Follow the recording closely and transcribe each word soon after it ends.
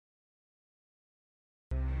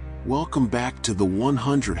Welcome back to the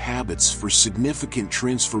 100 Habits for Significant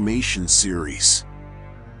Transformation series.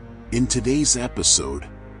 In today's episode,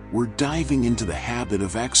 we're diving into the habit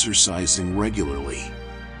of exercising regularly.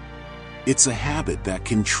 It's a habit that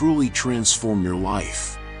can truly transform your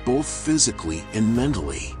life, both physically and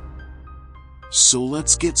mentally. So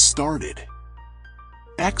let's get started.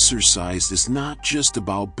 Exercise is not just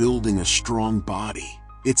about building a strong body,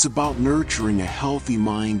 it's about nurturing a healthy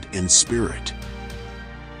mind and spirit.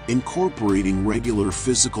 Incorporating regular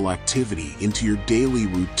physical activity into your daily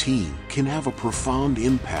routine can have a profound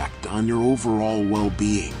impact on your overall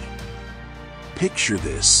well-being. Picture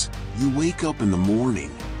this: you wake up in the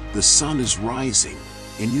morning, the sun is rising,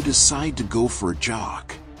 and you decide to go for a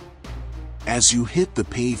jog. As you hit the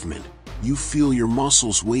pavement, you feel your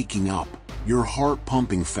muscles waking up, your heart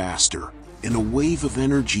pumping faster, and a wave of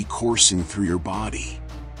energy coursing through your body.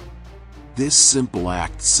 This simple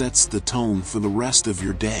act sets the tone for the rest of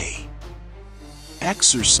your day.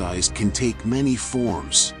 Exercise can take many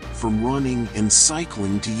forms, from running and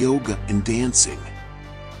cycling to yoga and dancing.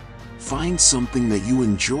 Find something that you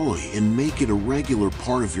enjoy and make it a regular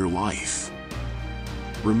part of your life.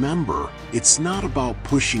 Remember, it's not about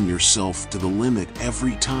pushing yourself to the limit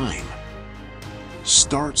every time.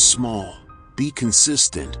 Start small, be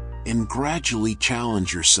consistent, and gradually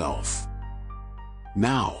challenge yourself.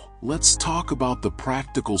 Now, let's talk about the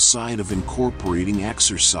practical side of incorporating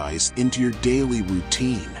exercise into your daily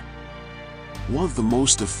routine. One of the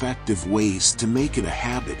most effective ways to make it a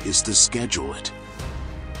habit is to schedule it.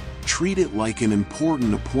 Treat it like an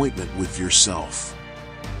important appointment with yourself.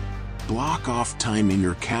 Block off time in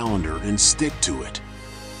your calendar and stick to it.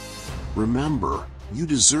 Remember, you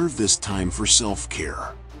deserve this time for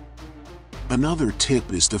self-care. Another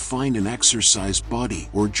tip is to find an exercise buddy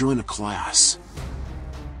or join a class.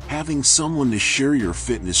 Having someone to share your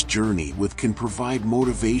fitness journey with can provide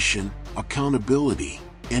motivation, accountability,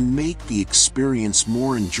 and make the experience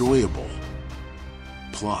more enjoyable.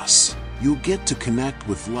 Plus, you'll get to connect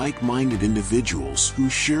with like-minded individuals who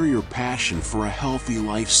share your passion for a healthy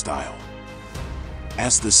lifestyle.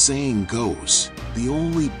 As the saying goes, the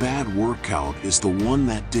only bad workout is the one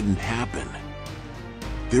that didn't happen.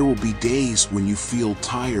 There will be days when you feel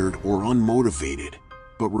tired or unmotivated,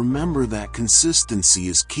 but remember that consistency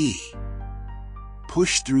is key.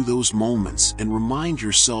 Push through those moments and remind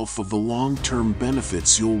yourself of the long-term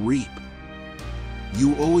benefits you'll reap.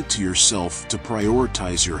 You owe it to yourself to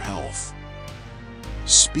prioritize your health.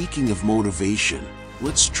 Speaking of motivation,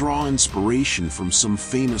 let's draw inspiration from some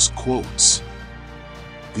famous quotes.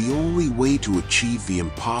 The only way to achieve the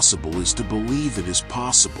impossible is to believe it is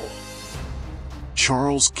possible.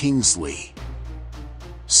 Charles Kingsley.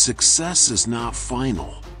 Success is not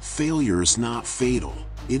final, failure is not fatal,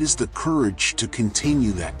 it is the courage to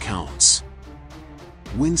continue that counts.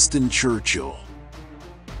 Winston Churchill.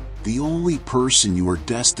 The only person you are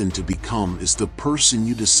destined to become is the person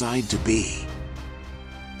you decide to be.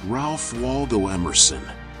 Ralph Waldo Emerson.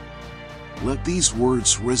 Let these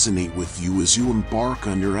words resonate with you as you embark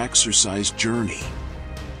on your exercise journey.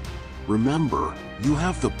 Remember, you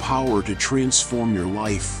have the power to transform your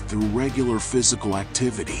life through regular physical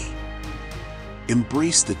activity.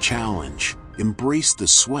 Embrace the challenge, embrace the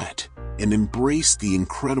sweat, and embrace the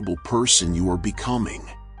incredible person you are becoming.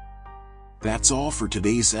 That's all for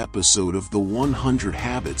today's episode of the 100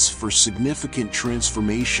 Habits for Significant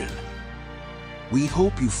Transformation. We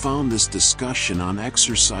hope you found this discussion on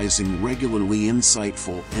exercising regularly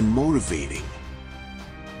insightful and motivating.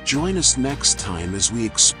 Join us next time as we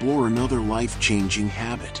explore another life-changing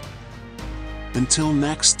habit. Until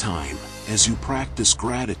next time, as you practice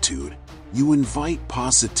gratitude, you invite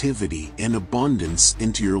positivity and abundance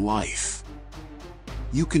into your life.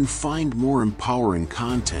 You can find more empowering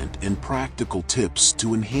content and practical tips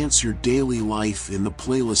to enhance your daily life in the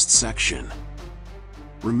playlist section.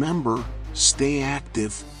 Remember, stay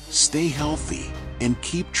active, stay healthy, and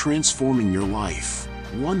keep transforming your life,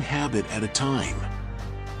 one habit at a time.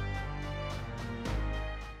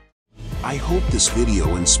 I hope this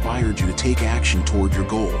video inspired you to take action toward your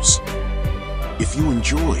goals. If you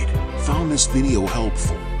found this video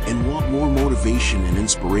helpful, and want more motivation and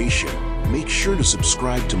inspiration, make sure to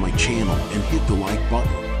subscribe to my channel and hit the like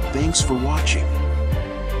button. Thanks for watching.